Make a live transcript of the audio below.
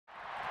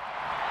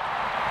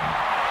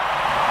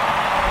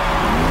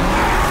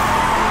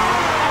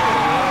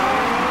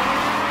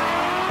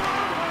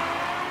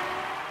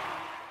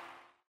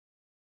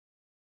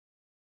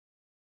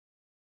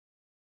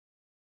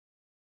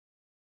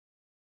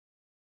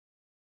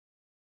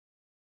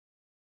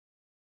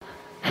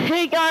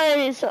Hey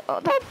guys,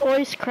 that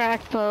voice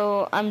cracked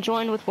though. I'm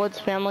joined with Wood's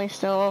family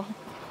still.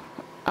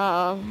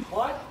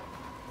 What?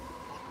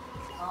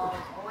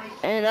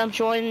 And I'm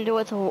joined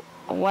with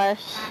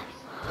Wes.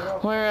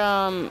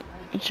 We're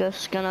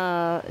just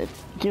gonna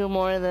do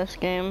more of this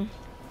game.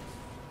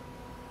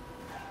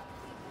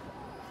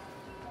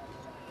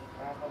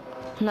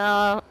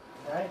 No,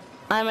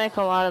 I make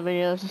a lot of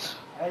videos.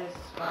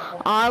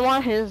 I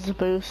want his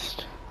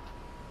boost.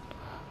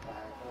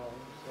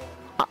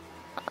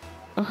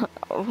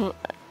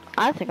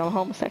 I think I'm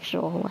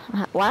homosexual.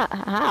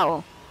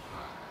 How?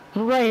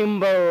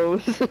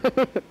 Rainbows.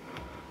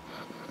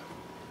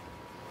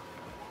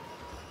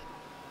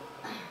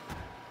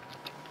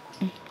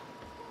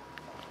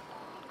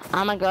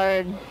 I'm a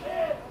guard.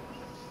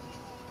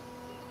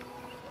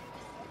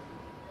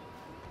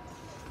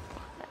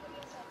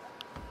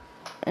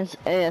 It's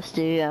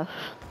ASDF.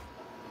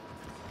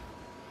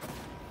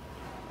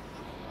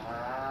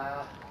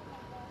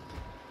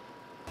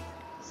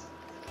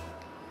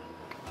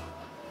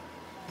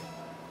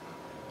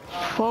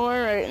 Four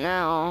right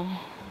now.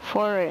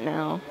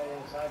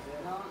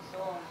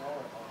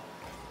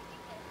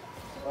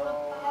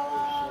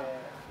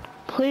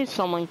 Please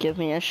someone give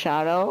me a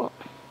shout out.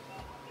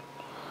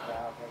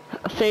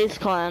 FaZe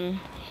Clan.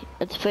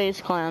 It's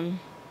FaZe Clan.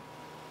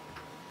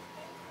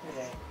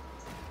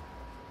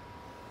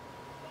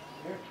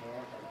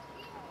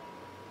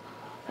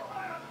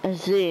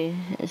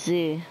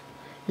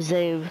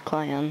 Zave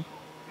Clan.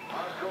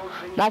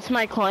 That's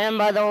my clan,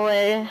 by the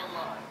way.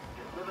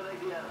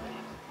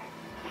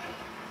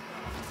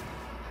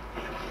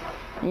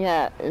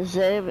 Yeah,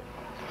 Zave.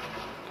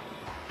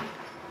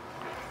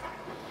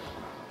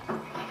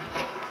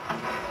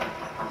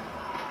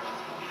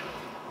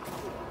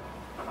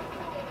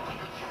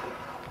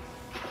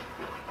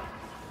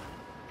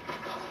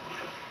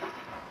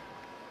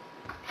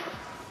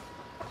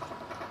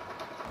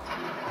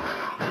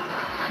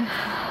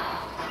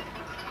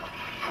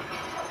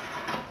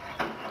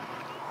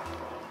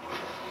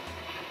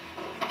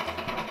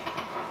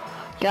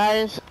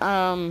 Guys,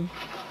 come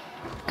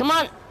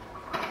on!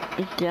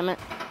 Damn it.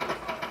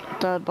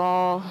 The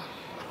ball.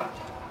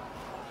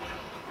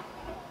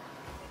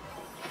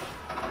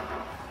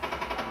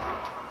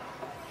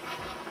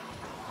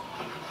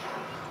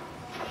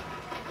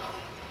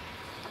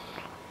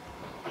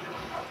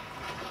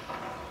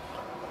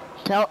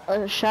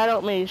 Shout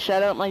out me,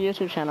 shout out my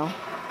YouTube channel.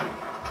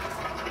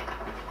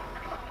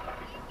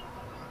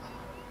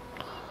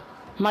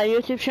 My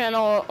YouTube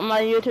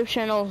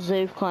channel is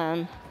Zave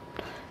Clan.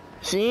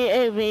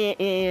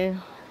 Z-A-V-E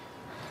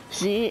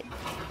Z.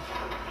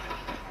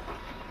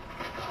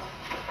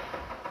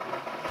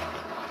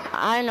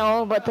 I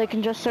know, but they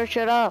can just search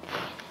it up.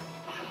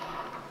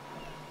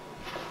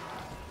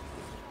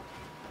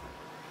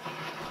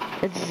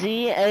 It's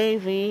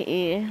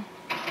Z-A-V-E.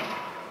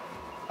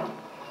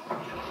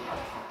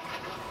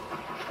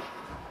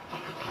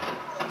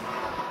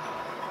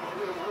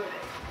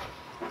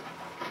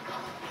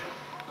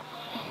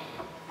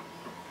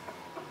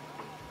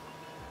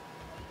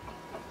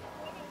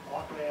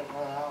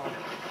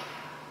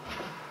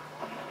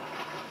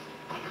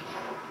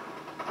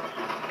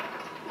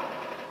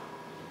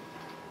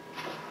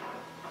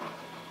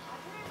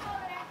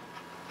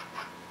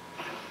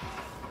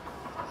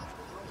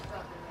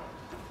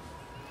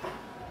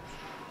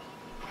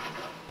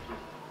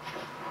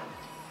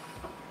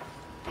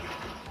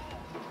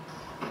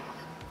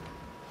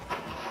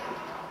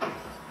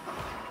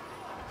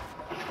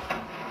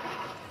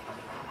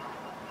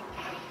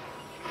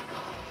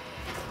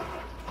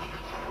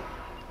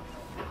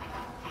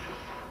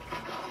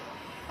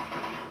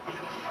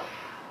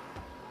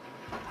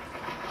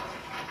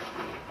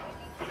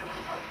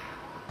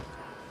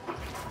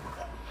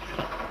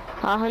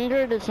 A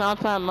 100 is not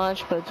that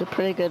much, but it's a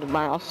pretty good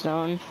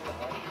milestone.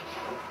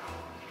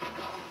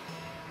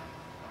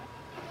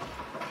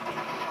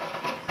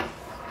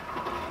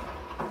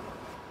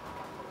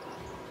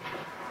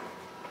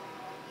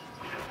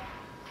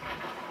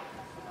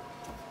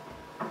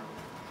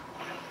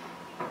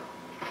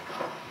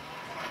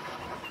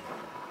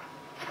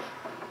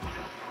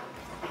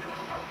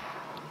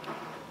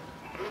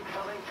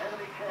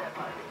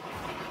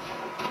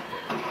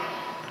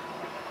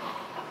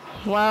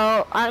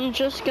 Well, I'm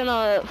just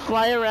gonna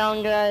fly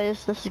around,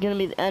 guys. This is gonna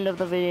be the end of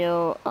the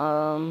video.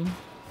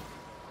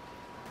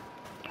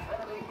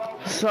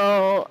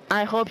 So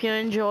I hope you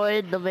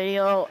enjoyed the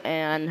video,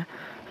 and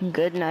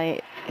good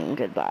night and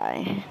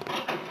goodbye.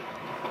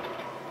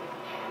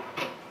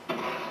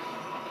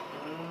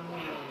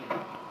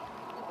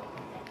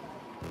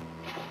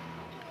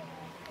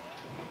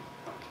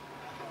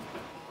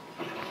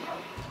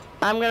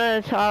 I'm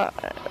gonna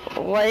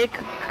like,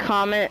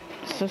 comment,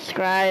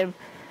 subscribe,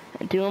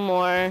 do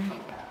more.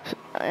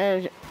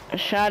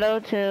 Shout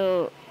out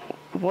to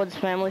Wood's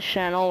family's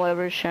channel,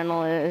 whatever his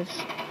channel is.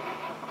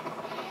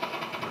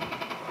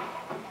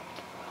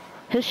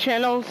 His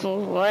channel's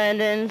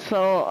Landon,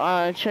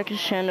 so check his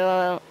channel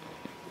out.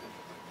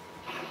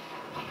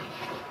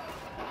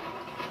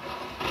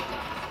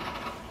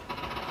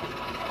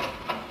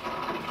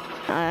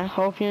 yeah,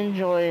 hope you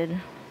enjoyed.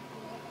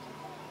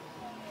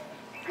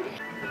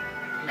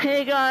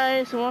 Hey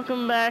guys,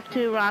 welcome back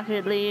to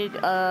Rocket League.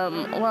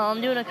 Well, I'm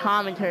doing a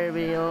commentary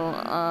video.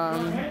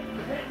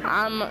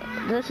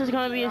 This is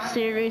gonna be a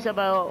series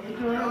about,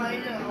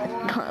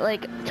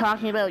 like,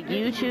 talking about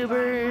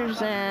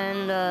YouTubers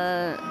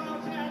and,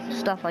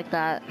 stuff like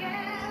that.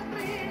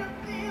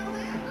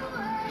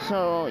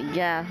 So,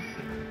 yeah.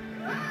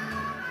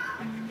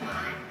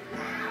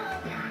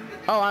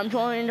 Oh, I'm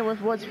joined with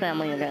Woods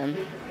family again.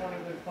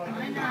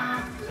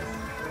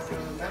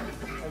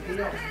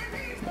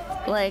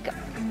 Like,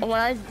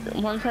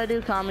 once I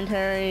do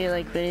commentary,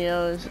 like,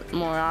 videos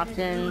more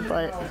often,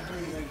 but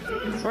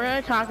we're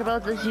gonna talk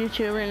about this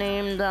YouTuber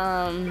named,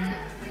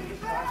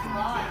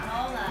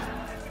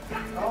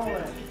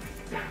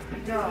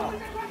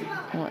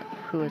 what,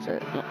 who is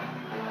it?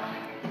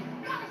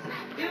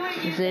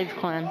 Zage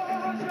Clan.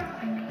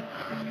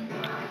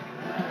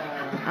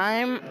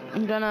 I'm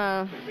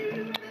gonna,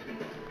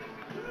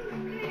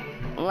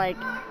 like,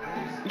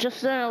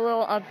 just in a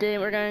little update,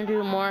 we're gonna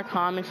do more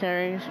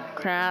commentary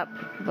crap,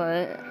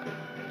 but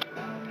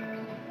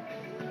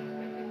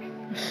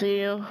see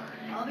you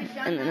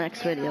in the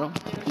next video.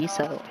 Peace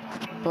out.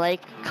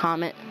 Like,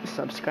 comment,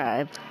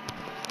 subscribe.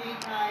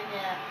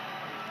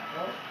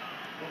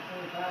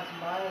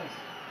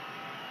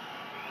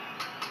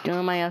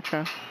 Doing my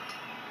outro.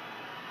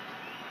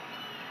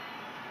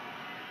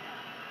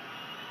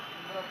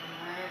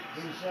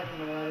 Second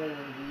to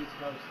the East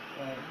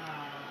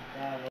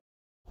Coast.